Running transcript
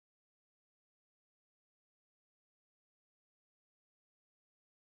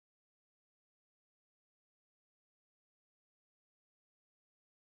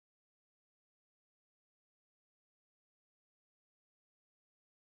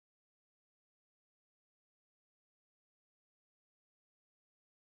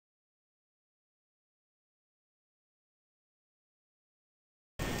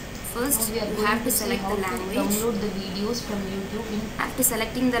First, Now we are you going have to see select how the to language. download the videos from YouTube in After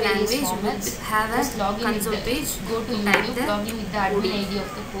selecting the various language, you formats. will have Just a log in with console the, page. go to Type YouTube, the log in with the admin OD. ID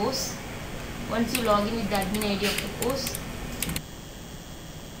of the course. Once you log in with the admin ID of the course,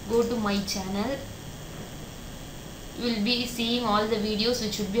 go to my channel. You will be seeing all the videos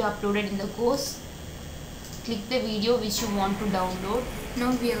which should be uploaded in the course. Click the video which you want to download.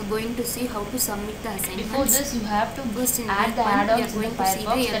 Now we are going to see how to submit the assignments. Before this, you have to First in add the week 1, add-ons we in are the going to see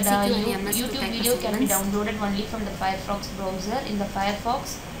Firefox. the The MCQ and MSQ YouTube type video can be assignments. downloaded only from the Firefox browser. In the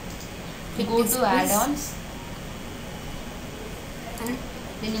Firefox, Click go this to quiz add-ons. and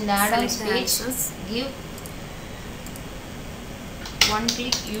Then in the add-ons select the page, answers. give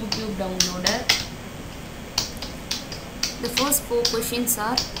one-click YouTube downloader. The first 4 questions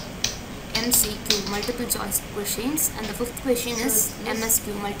are MCQ, multiple choice questions, and the 5th question is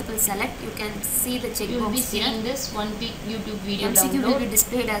MSQ, multiple select. You can see the You will be checkbox here. seeing this one-click YouTube video MCQ will be download.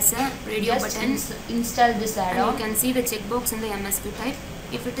 displayed as a radio Just button, install this and add-on. you can see the checkbox in the MSQ type.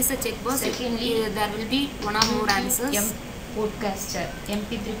 If it is a checkbox, Secondly, there will be one or more answers. Podcaster,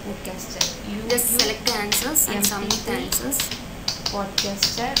 MP3 podcaster. Just select the answers and submit the MP3 answers.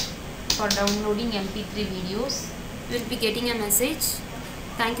 podcaster for downloading MP3 videos. You will be getting a message.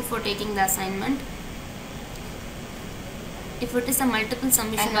 Thank you for taking the assignment. If it is a multiple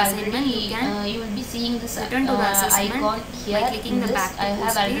submission assignment, you will be seeing this return to the assessment icon here. by clicking the back to I have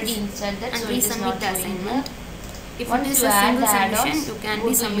post already page installed that, and so it is resubmit not the showing assignment. here. If Once it is you a add single the submission, add-ons, you can go be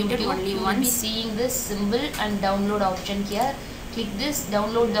to submitted YouTube. only You will be once. seeing this symbol and download option here. Click this,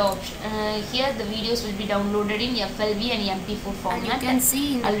 download the option. Here the videos will be downloaded in FLV and MP4 format. And you can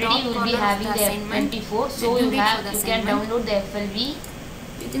see in the already top you will be corner of having the the assignment MP4, the so due you date for the can assignment. download the FLV.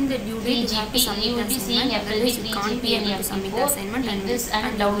 Within the due date, you have to 3GP, submit you the will be seeing assignment. FLV, Otherwise, you can't 3GP be and able to submit the MP4. assignment Click this and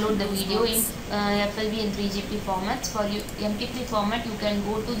you download will the lose video in marks. FLV and 3GP formats. For you, MP3 format, you can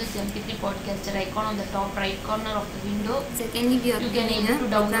go to this MP3 podcaster icon on the top right corner of the window. Secondly, we are You can doing able a to download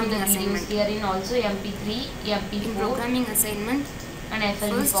programming the videos assignment. here in also MP3, In MP4 programming assignment, and FLV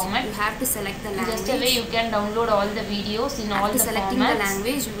first format. you have to select the Just a way language. you can download all the videos in all After the selecting the formats.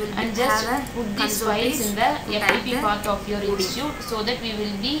 language, you will And just have a put these console files page in the to type FTP the part of your OD. institute, so that we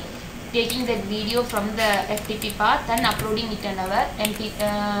will be taking that video from the FTP path and uploading it on our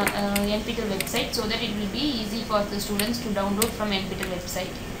NPTEL website, so that it will be easy for the students to download from NPTEL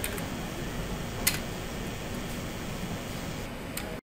website.